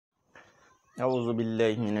اعوذ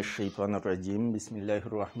بالله من الشیطان الرجیم بسم الله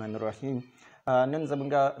الرحمن الرحیم. نن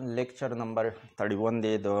زمونږه لیکچر نمبر 31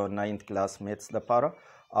 دی د 9th کلاس میتھس لپاره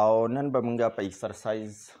او نن به مونږه په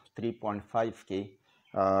ایکسرسایز 3.5 کې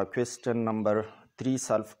کوېسچن نمبر 3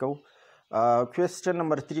 سالو کوو. کوېسچن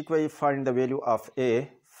نمبر 3 کوي فایند د ویلیو اف a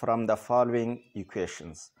فرام د فالوینګ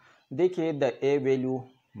ایکویشنز. دې کې د a ویلیو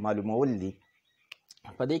معلومول دي.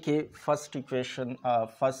 په دې کې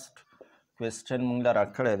فرست کوېسچن مونږ له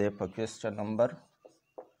راکړی دی په کوېسچن نمبر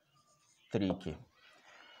 3 کې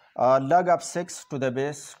log of 6 to the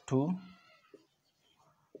base 2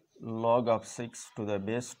 log of 6 to the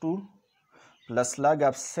base 2 plus log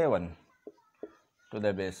of 7 to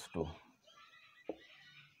the base 2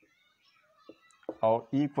 or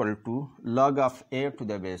equal to log of a to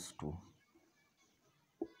the base 2.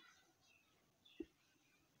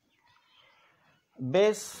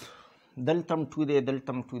 base دلته هم 2 دی،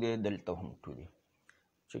 دلته هم 2 دی، دلته هم 2 دی.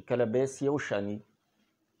 چې کله بیس یو شانی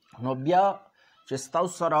نو بیا چې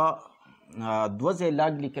ستاسو سره دوه ځای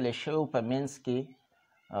لاګ لیکلی شوی په منځ کې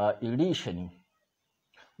ایډیشن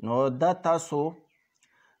نو دا تاسو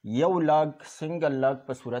یو لاګ سنګل لاګ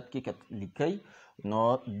په صورت کې لیکئ نو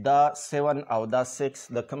دا 7 او دا 6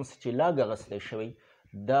 د کوم څه چې لاګ اخیستی شوی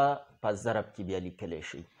دا په ضرب کې بیا لیکلی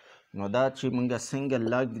شي. نو دا چې موږ سنګل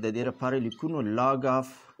لاګ د دې لپاره لیکو نو لاګ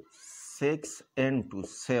آف 6 into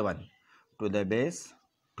 7 to the base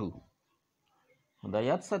 2. دا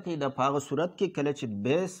یاد ساتئ دا په هغه صورت کې کله چې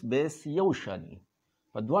بیس یو شان وي،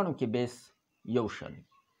 په دواړو کې بیس یو شان وي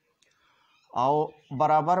او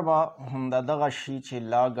برابر به همدغه شي چې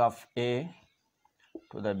لاګ آف a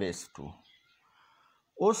to the base 2.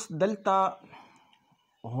 اوس دلته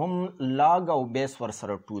هم لاګ او بیس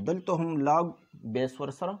ورسره 2، دلته هم لاګ بیس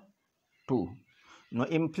ورسره 2. نو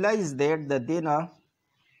امپلایز دیټ د دې نه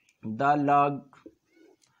دا لاګ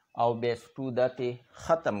او بیس 2 دا ته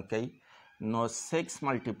ختم کړئ نو 6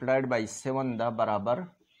 multiplied by 7 دا برابر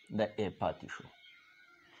د a پاتې شو.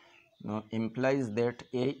 نو implies that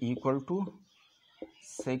a equal to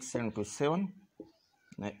 6 into 7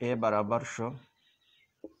 نو a برابر شو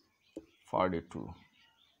 42.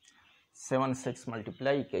 7 6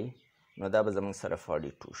 multiply کړئ نو دا به زموږ سره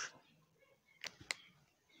 42 شو.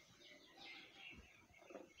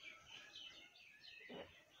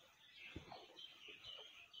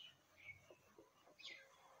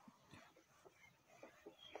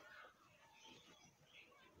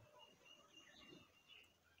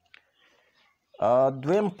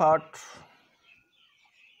 دویم پارت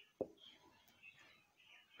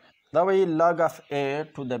دا وی log of a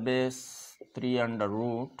to the base 3 under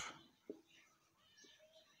root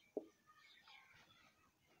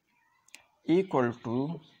equal to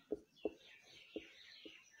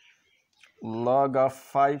log of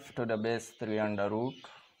 5 to the base 3 under root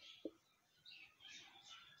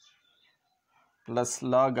plus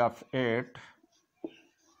log of 8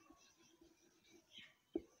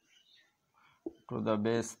 to the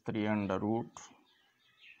base 3 under root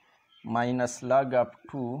minus log of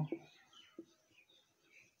 2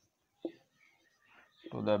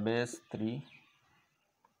 to the base 3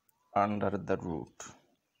 under the root.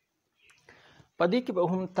 په دې کې به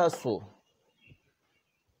هم تاسو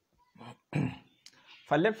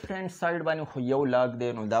په لیفټ هینډ سایډ باندې خو یو لاګ دی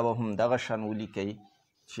نو دا به هم دغه شان ولیکئ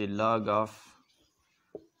چې log of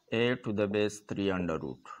a to the base 3 under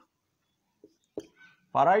root.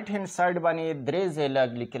 په رایټ هینډ سایډ باندې درې ځای لاګ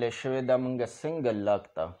لیکلی شوی دا موږ سنګل لاګ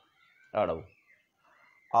ته اړو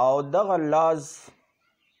او دغه لاز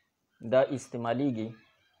دا استعمالیږي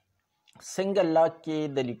سنګل لاګ کې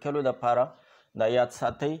د لیکلو دپاره دا یاد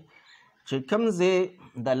ساتئ چې کوم ځای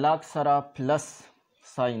د لاګ سره پلس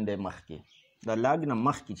ساین دی مخکې د لاګ نه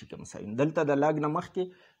مخکې چې کوم ساین دلته د لاګ نه مخکې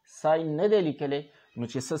ساین نه دی لیکلی نو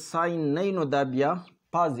چې څه ساین نه نو دا بیا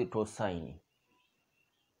پازیټو ساین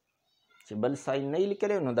چې بل ساین نه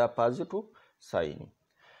لیکلی نو دا پازیټو ساین.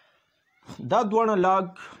 دا دواړه لاګ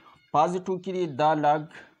پازیټو کې دي، دا لاګ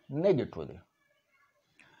نیګیټو دی.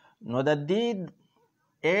 نو د دې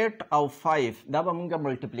 8 او 5 دا به موږ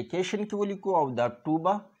ملټیپلیکیشن کې ولیکو او دا 2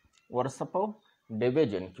 به ورسه په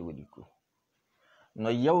ډیویژن کې ولیکو. نو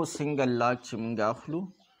یو سنګل لاګ چې موږ اخلو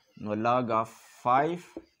نو لاګ آف 5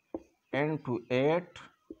 into 8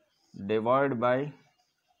 ډیوایډ بای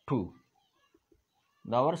 2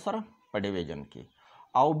 دا ورسره په ډیویژن کې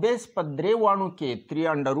او بیس په درې واڼو کې 3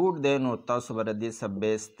 انډر روټ دی نو تاسو به د دې څخه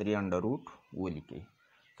بیس 3 انډر روټ ولیکئ.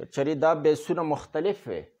 که چېرې دا بیسونه مختلف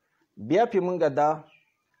وی بیا پې موږ دا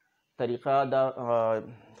طریقه دا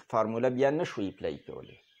فارموله بیا نشو اپلای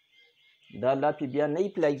کولی، دا لا پې بیا نه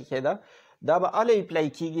اپلای کېده، دا به هله اپلای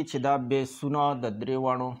کېږي چې دا بیسونه د درې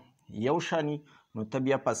واڼو یو شاني نو ته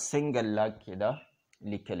بیا په سنګل لاګ کې دا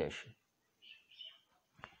لیکلی شي.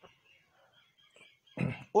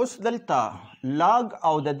 اوس دلته لاګ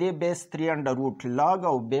او د دې بیس 3 انډر روټ لاګ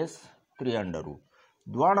او بیس 3 انډر روټ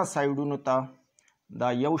دواړه سایډونو ته دا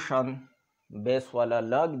یو شان بیس والا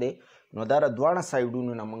لاګ دی نو دا دواړه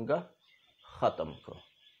سایډونو نه مونږ ختم کړو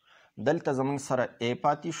دلته زمونږ سره a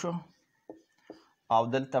پاتې شو او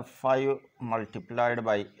دلته 5 multiplied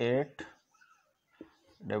by 8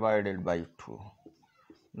 divided by 2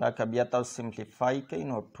 دا که بیا تاسو سمپلیفای کوئ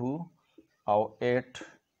نو 2 او 8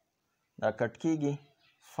 دا کټ کیږي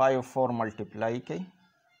 5 4 ملټیپلای کوي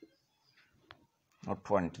نو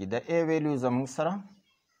 20 د a ویلیو زموږ سره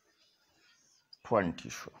 20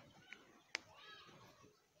 شو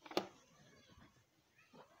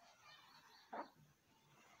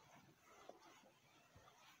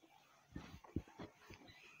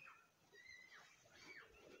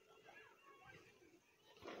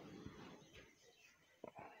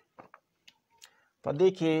په دې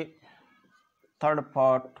کې third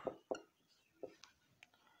part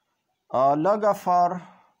log of r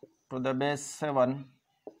to the base 7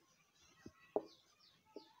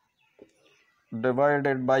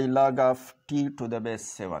 divided by log of t to the base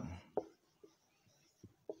 7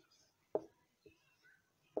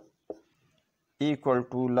 equal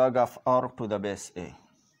to log of r to the base a.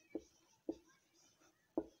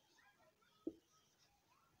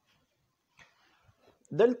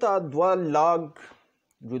 دلته دوا لاګ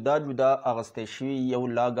جدا جدا اغسطی شوي یو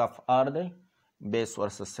لاګ اف آر دی بیس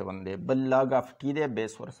ورسره 7 دی بل لاګ اف ټي دی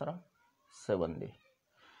بیس ورسره 7 دی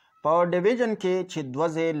په ډیویژن کې چې دوه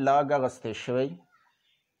ځای لاګ اغسطی شوی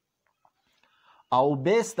او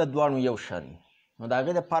بیس د دواړو یو شان نو د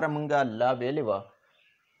هغې دپاره مونږ لا ویلې وه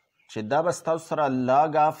چې دا به ستاسو سره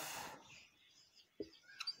لاګ اف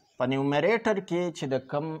په نیومریټر کې چې د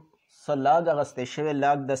کم څه لاګ اغسطی شوی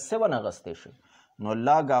لاګ د 7 اغسطی شوی نو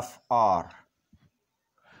لاګ اف آر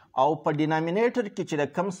او په ډینامینیټر کې چې د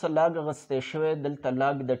کم څه لاګ اغسطی شوی دلته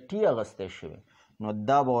لاګ د ټي اغسطی شوی نو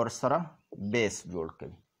دا به ورسره بیس جوړ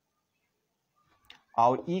کوي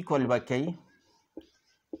او ایکول به کوي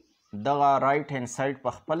دغه رایټ هینډ سایډ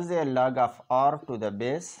په خپل ځای لاګ اف آر ټو د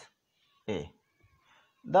بیس ا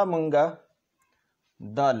دا مونږه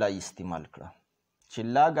دا لا استعمال کړه چې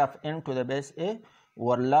لاګ اف ان ټو د بیس ا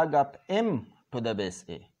ور لاګ اف ام ټو د بیس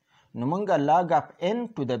ا نو مونږه لاګ اف ان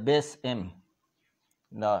ټو د بیس ام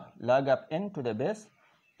دا لاګ اف ان ټو د بیس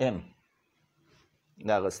ام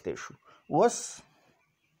دا اغستی شو اوس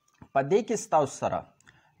په دې کې ستاسو سره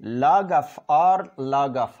لاګ اف آر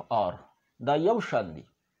لاګ اف آر دا یو شان دي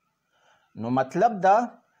نو مطلب دا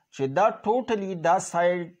چې دا ټوټلی دا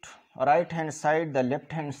سایډ رایټ هینډ سایډ د لیفټ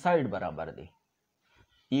هینډ سایډ برابر دی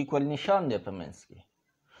ایکول نشان دی په منځ کې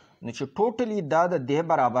نو چې ټوټلی دا د دې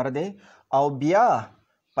برابر دی او بیا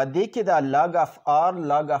په دې کې دا لاګ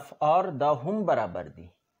اف آر دا هم برابر دي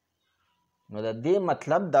نو د دې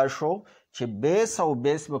مطلب دا شو چې بیس او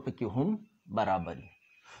بیس به پکې هم برابر دي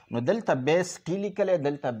نو دلته بیس ټي لیکلی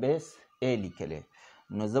دلته بیس ا لیکلی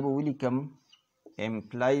نو زه به ولیکم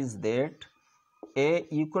implies that a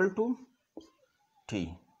equal to t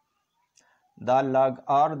دا لاګ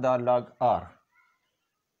آر دا لاګ آر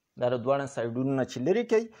دا د دواړه سایډونو نه چې لرې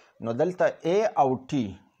کوي نو دلته a او t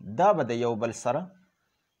دا به د یو بل سره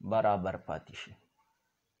برابر پاتې شي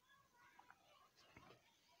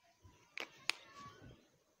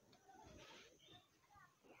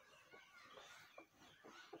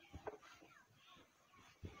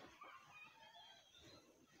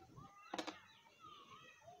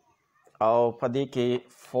او په دې کې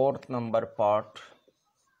 4th نمبر پارت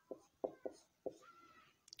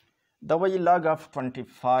دا وایي لاګ اف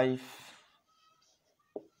 25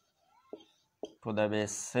 to the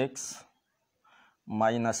base 6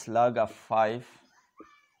 minus log of 5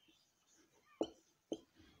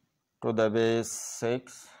 to the base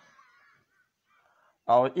 6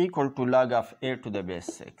 or equal to log of a to the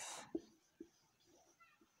base 6.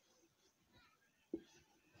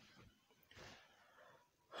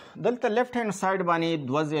 دلته لیفټ هینډ سایډ باندې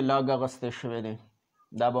دوه ځای لاګ اغستی شوی دی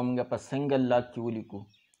دا به موږ په سنګل لاګ کې ولیکو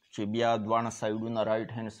چې بیا دواړه سایډونه رایټ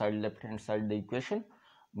هینډ سایډ لیفټ هینډ سایډ د ایکویشن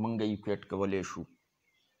موږ ایکویټ کولی شو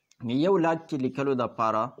یو لاګ کې لیکلو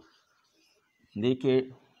دپاره دې کې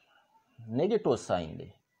نیګیټو ساین دی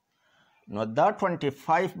نو دا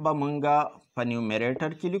 25 به موږ په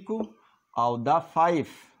نیومریټر کې لیکو او دا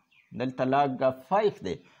 5 دلته لاګ 5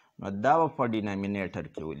 دی نو دا به په ډینامینیټر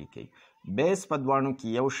کې ولیکئ بیس په دواړو کې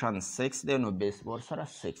یو شان 6 دی نو بیس به ورسره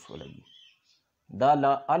 6 ولګي دا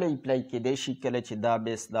لا هله اپلای کیدی شي کله چې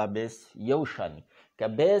دا بیس یو شان که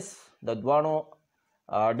بیس د دواړو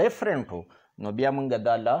ډیفرنټ و نو بیا موږ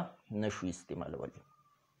دا لا نشو استعمالولی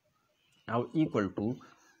او equal to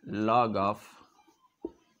log of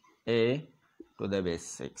a to the base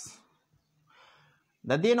 6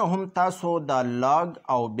 د دې نه هم تاسو د لاګ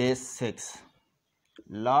او بیس 6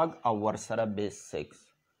 لاګ او ورسره بیس 6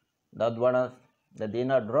 دا دواړه د دې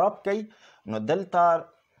نه ډراپ کوي نو دلته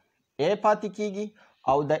A پاتې کیږي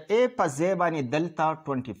او د A په ځای باندې دلته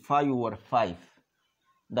 25/5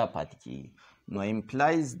 دا پاتې کیږي نو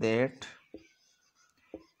implies that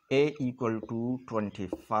A equal to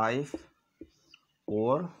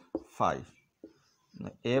 25/5 نو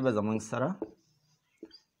A به زمونږ سره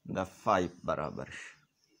د 5 برابر شي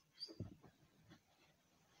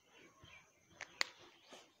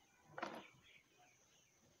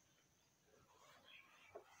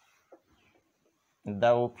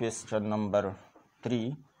دا و کوېسچن نمبر 3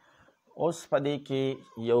 اوس په دې کې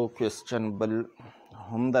یو کوېسچن بل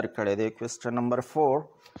هم درکړی دی کوېسچن نمبر 4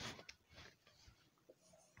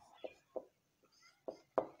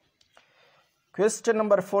 کوېسچن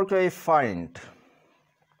نمبر 4 کې وایي فایند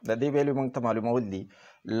د دې ویلیو موږ ته معلومول دي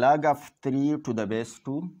log of 3 to the base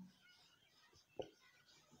 2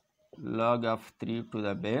 log of 3 to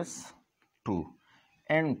the base 2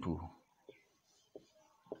 and 2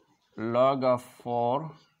 log of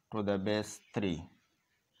 4 to the base 3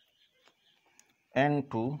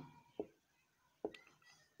 and 2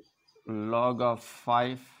 log of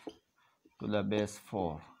 5 to the base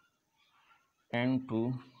 4 and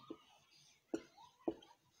 2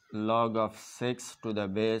 log of 6 to the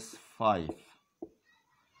base 5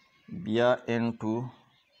 bia into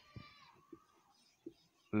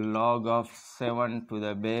log of 7 to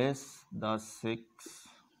the base the 6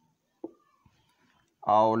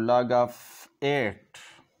 or log of 8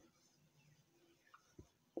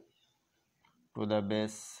 to the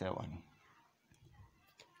base 7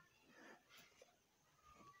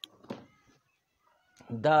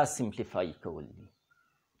 دا simplify کول دي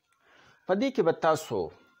په دې کې به تاسو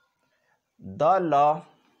دا لا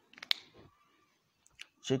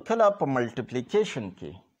چې کله په ملټیپلیکیشن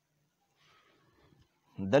کې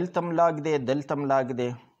دلته لاګ دی دلته لاګ دی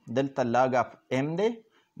دلته لاګ اف ام دی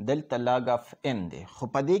دلته لاګ اف ام دی خو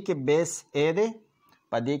په دې کې بیس ا دی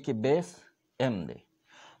په دې کې بیس ام دی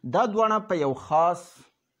دا دواړه په یو خاص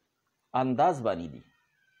انداز باندې دي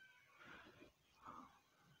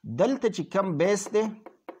دلته چې کم بیس دی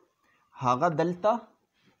هغه دلته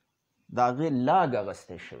د هغې لاګ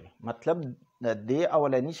اغوستی شوی مطلب د دې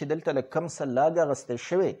اولني چې دلته له کم څه لاګ اغوستی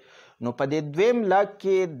شوی نو په دې دویم لاګ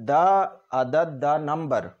کې دا عدد دا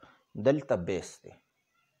نمبر دلته بیس دی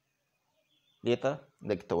دې ته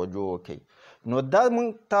لږ توجه وکړئ نو دا موږ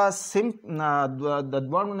ته د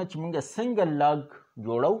دواړو نه چې موږ سنګل لاګ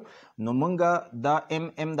جوړو نو موږ دا ام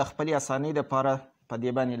ام د خپلې اسانۍ دپاره په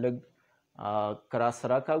دې باندې لږ کراس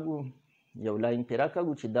راکاږو یو لاین پرې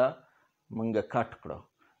راکاږو چې دا موږ کټ کړو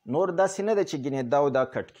نور داسې نه ده چې ګینې دا او دا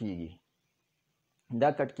کټ کیږي دا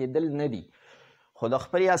کټ کېدل نه دي خو د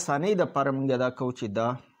خپلې اسانۍ دپاره موږ دا کوو چې دا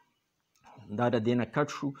د دې نه کټ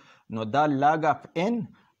شو نو دا لاګ اف ان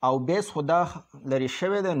او بیس خو دا لرې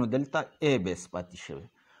شوی دی نو دلته ا بیس پاتې شوی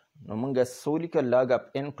نو موږ څه ولیکه لاګ اف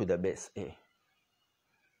ان ټو د بیس ا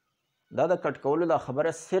دا د کټ کولو دا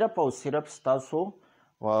خبره صرف او صرف ستاسو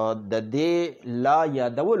د دې لا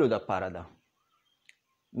یادولو دپاره ده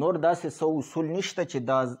نور داسې څه اصول نشته چې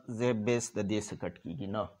دا ځای بیس د دې څه کټ کیږي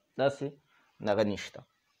نه داسې دغه نشته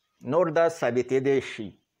نور دا ثابتېدی شي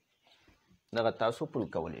دغه تاسو پروف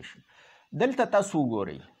کولی شي دلته تاسو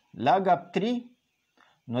وګورئ لاګ اف 3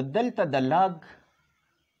 نو دلته د لاګ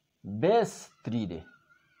بیس 3 دی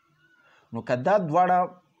نو که دا دواړه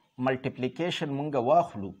ملټیپلیکیشن مونږ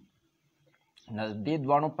واخلو نو دې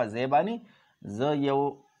دواړو په ځای باندې زه یو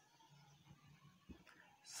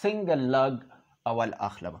سنګل لاګ اول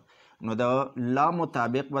اخلم نو د لا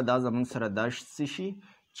مطابق به دا زمونږ سره دا څه شي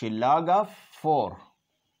چې لاګ اف 4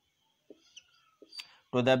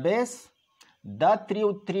 ټو د بیس دا 3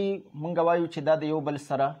 او 3 مونږ وایو چې دا د یو بل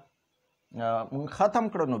سره مونږ ختم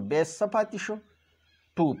کړو نو بیس څه پاتې شو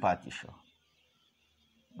 2 پاتې شو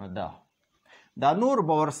نو دا نور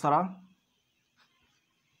به ورسره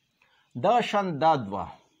دا شان دا دوه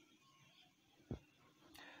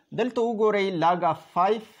دلته وګورئ لاګ اف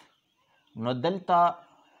 5 نو دلته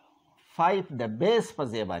 5 د بیس په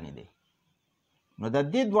ځای باندې دی نو د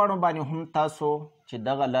دې دواړو باندې هم تاسو چې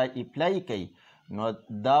دغه لا اپلای کوئ نو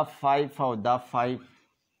دا 5 او دا 5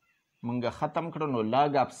 مونږ ختم کړو نو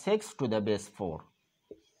لاګ اف 6 ټو د بیس 4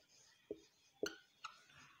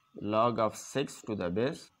 لاګ اف 6 ټو د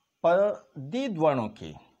بیس په دې دواړو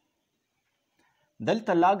کې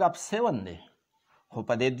دلته لاګ اف 7 دی خو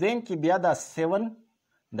په دې دویم کې بیا دا 7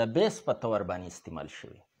 د بیس په طور باندې استعمال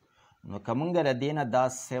شوی نو که مونږ له دې نه دا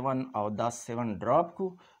 7 او دا 7 ډراپ کړو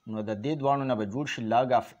نو د دې دواړو نه به جوړ شي لاګ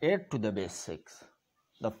اف 8 ټو د بیس 6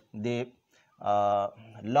 د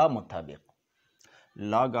لا مطابق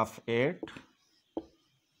log of 8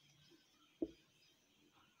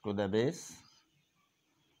 to the base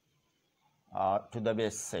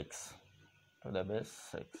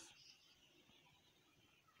 6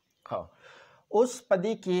 ها اوس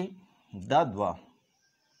پدې کې دا دوه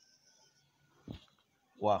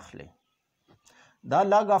واخلئ دا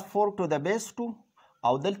log of 4 to the base 2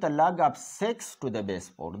 او دلته log of 6 to the base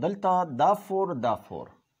 4 دلته دا 4 دا 4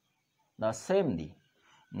 دا سیم دي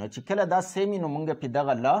نو چې کله دا سیم نو موږ په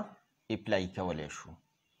دغه لا اپلای کولی شو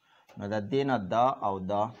نو د دې نه دا او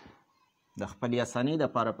دا د خپلې اسانۍ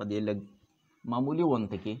دپاره په دې لږ معمولي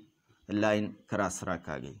غونته کې لاین کراس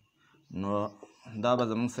راکاږئ نو دا به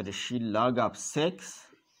زموږ سره شي log of 6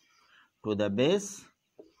 to the base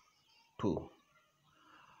 2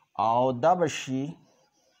 او دا به شي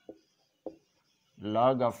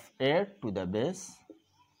log of 8 to the base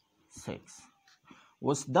 6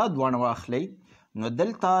 اوس دا دواړه واخلئ نو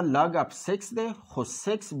دلته log of 6 دی خو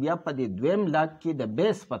 6 بیا په دې دویم لاګ کې د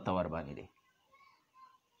بیس په تور باندې دی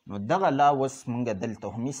نو دغه لا اوس موږ دلته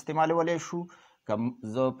هم استعمالولی شو که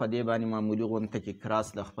زه په دې باندې معمولي غونته کې کراس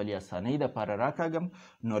د خپلې اسانۍ دپاره راکاږم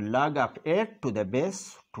نو log of 8 to the base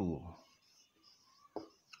 2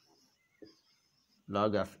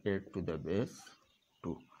 log of 8 to the base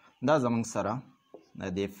 2 دا زموږ سره د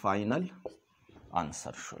دې فاینل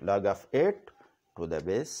آنسر شو log of 8 to the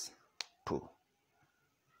base 2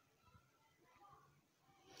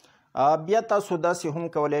 بیا تاسو داسې هم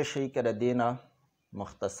کولی شئ که د دې نه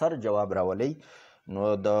مختصر جواب راولئ نو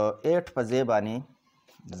د 8 په ځای باندې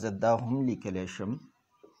زه دا هم لیکلی شم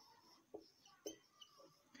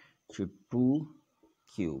چې 2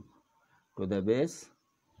 کیوب to the base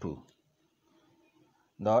 2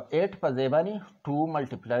 دا 8 په ځای باندې 2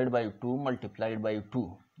 multiplied by 2 multiplied by 2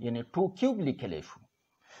 یعنی 2 کیوب لیکلی شو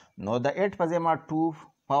نو د 8 په ځای ما 2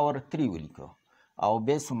 پاور 3 ولیکو او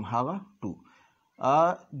بیس هم هغه 2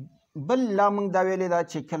 بل لا موږ دا ویلې ده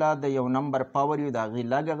چې کله د یو نمبر پاور وي د هغې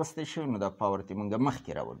لاګ اخیستی شوی نو دا پاور ته موږ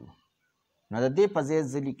مخکې راولو نو د دې په ځای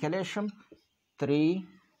زه لیکلی شم 3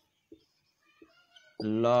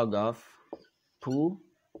 log of 2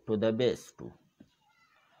 to the base 2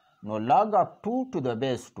 نو log of 2 to the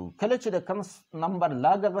base 2 کله چې د کوم نمبر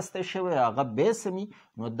لاګ اخیستی شوی هغه بیس وي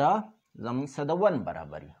نو دا زموږ سره د 1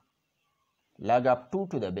 برابر وي log of 2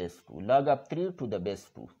 to the base 2 log of 3 to the base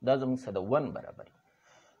 2 دا زموږ سره د 1 برابر وي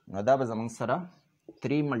نو دا به زموږ سره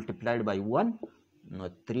 3 multiplied by 1 نو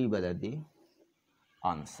 3 به د دې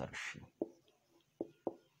آنسر شي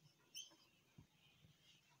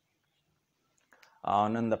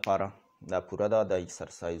نن دپاره دا پوره ده د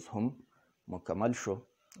ایکسرسایز هم مکمل شو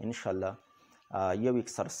انشاءالله یو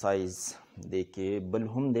ایکسرسایز دی کې بل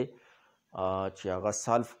هم دی چې هغه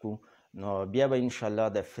سالف کو نو بیا به انشاءالله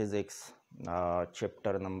د فزیکس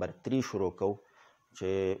چپټر نمبر 3 شروع کوو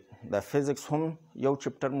چې د فزیکس هم یو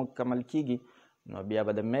چپټر مکمل کیږي نو بیا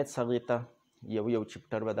به د میتس هغې ته یو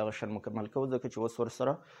چپټر به دغه شان مکمل کوو ځکه چې اوس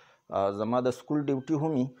ورسره زما د سکول ډیوټي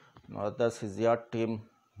هم وي نو داسې زیات ټیم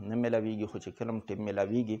نه میلاویږي خو چې کله هم ټیم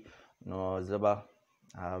میلاویږي نو زه به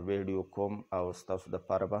ویډیو کوم او ستاسو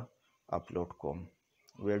دپاره به اپلوډ کوم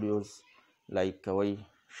ویډیوز لایک کوئ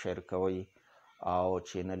شیر کوئ او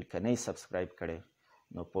چینل که نه یې سبسکرایب کړی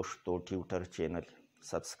نو پښتو ټیوټر چینل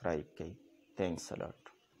سبسکرایب کړئ Thanks a lot.